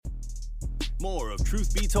More of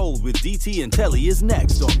Truth Be Told with DT and Telly is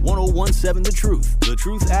next on 1017 The Truth, The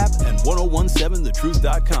Truth app, and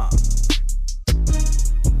 1017thetruth.com.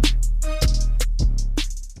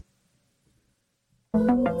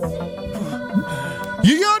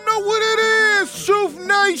 Y'all know what it is, Truth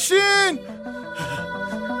Nation.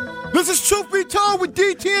 This is Truth Be Told with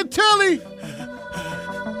DT and Telly.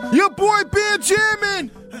 Your boy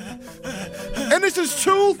Benjamin. And this is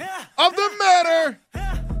Truth of the Matter.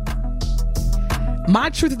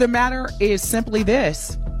 My truth of the matter is simply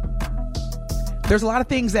this. There's a lot of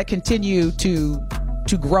things that continue to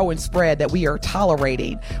grow and spread that we are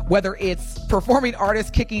tolerating, whether it's performing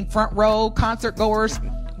artists kicking front row, concert goers,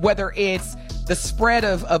 whether it's the spread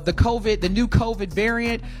of the new COVID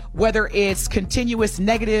variant, whether it's continuous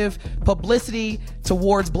negative publicity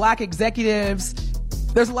towards black executives.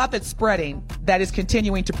 There's a lot that's spreading that is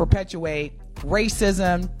continuing to perpetuate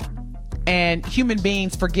racism and human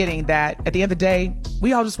beings forgetting that at the end of the day,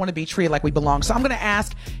 we all just want to be treated like we belong. So I'm going to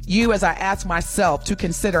ask you, as I ask myself, to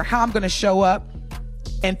consider how I'm going to show up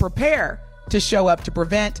and prepare to show up to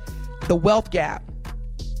prevent the wealth gap,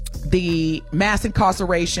 the mass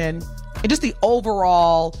incarceration, and just the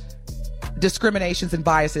overall discriminations and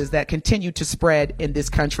biases that continue to spread in this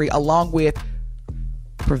country, along with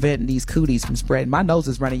preventing these cooties from spreading. My nose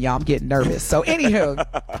is running, y'all. I'm getting nervous. So anywho,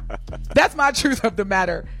 that's my truth of the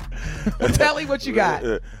matter. Telly, what you got?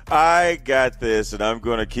 I got this, and I'm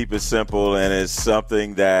going to keep it simple, and it's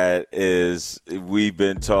something that we've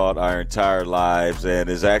been taught our entire lives and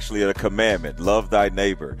is actually a commandment. Love thy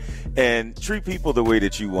neighbor and treat people the way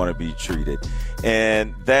that you want to be treated.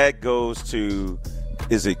 And that goes to,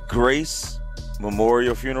 is it Grace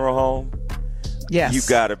Memorial Funeral Home? Yes. You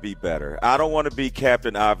got to be better. I don't want to be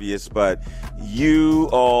Captain Obvious, but you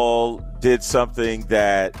all did something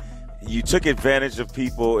that you took advantage of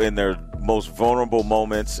people in their most vulnerable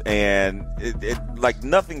moments, and like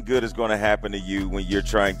nothing good is going to happen to you when you're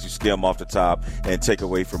trying to skim off the top and take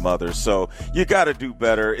away from others. So you got to do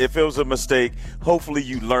better. If it was a mistake, hopefully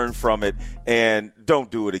you learn from it and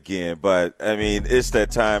don't do it again. But I mean, it's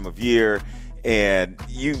that time of year, and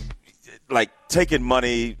you like taking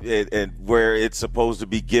money and where it's supposed to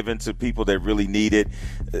be given to people that really need it.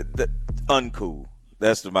 Uncool.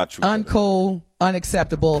 That's my truth. Uncool,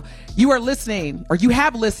 unacceptable. You are listening, or you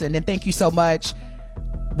have listened, and thank you so much.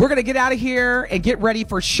 We're going to get out of here and get ready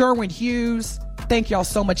for Sherwin Hughes. Thank y'all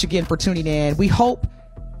so much again for tuning in. We hope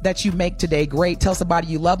that you make today great. Tell somebody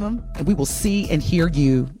you love them, and we will see and hear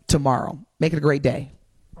you tomorrow. Make it a great day.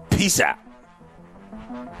 Peace out.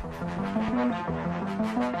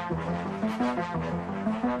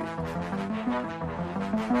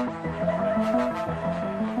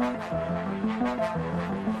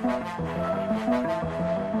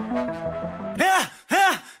 Yeah.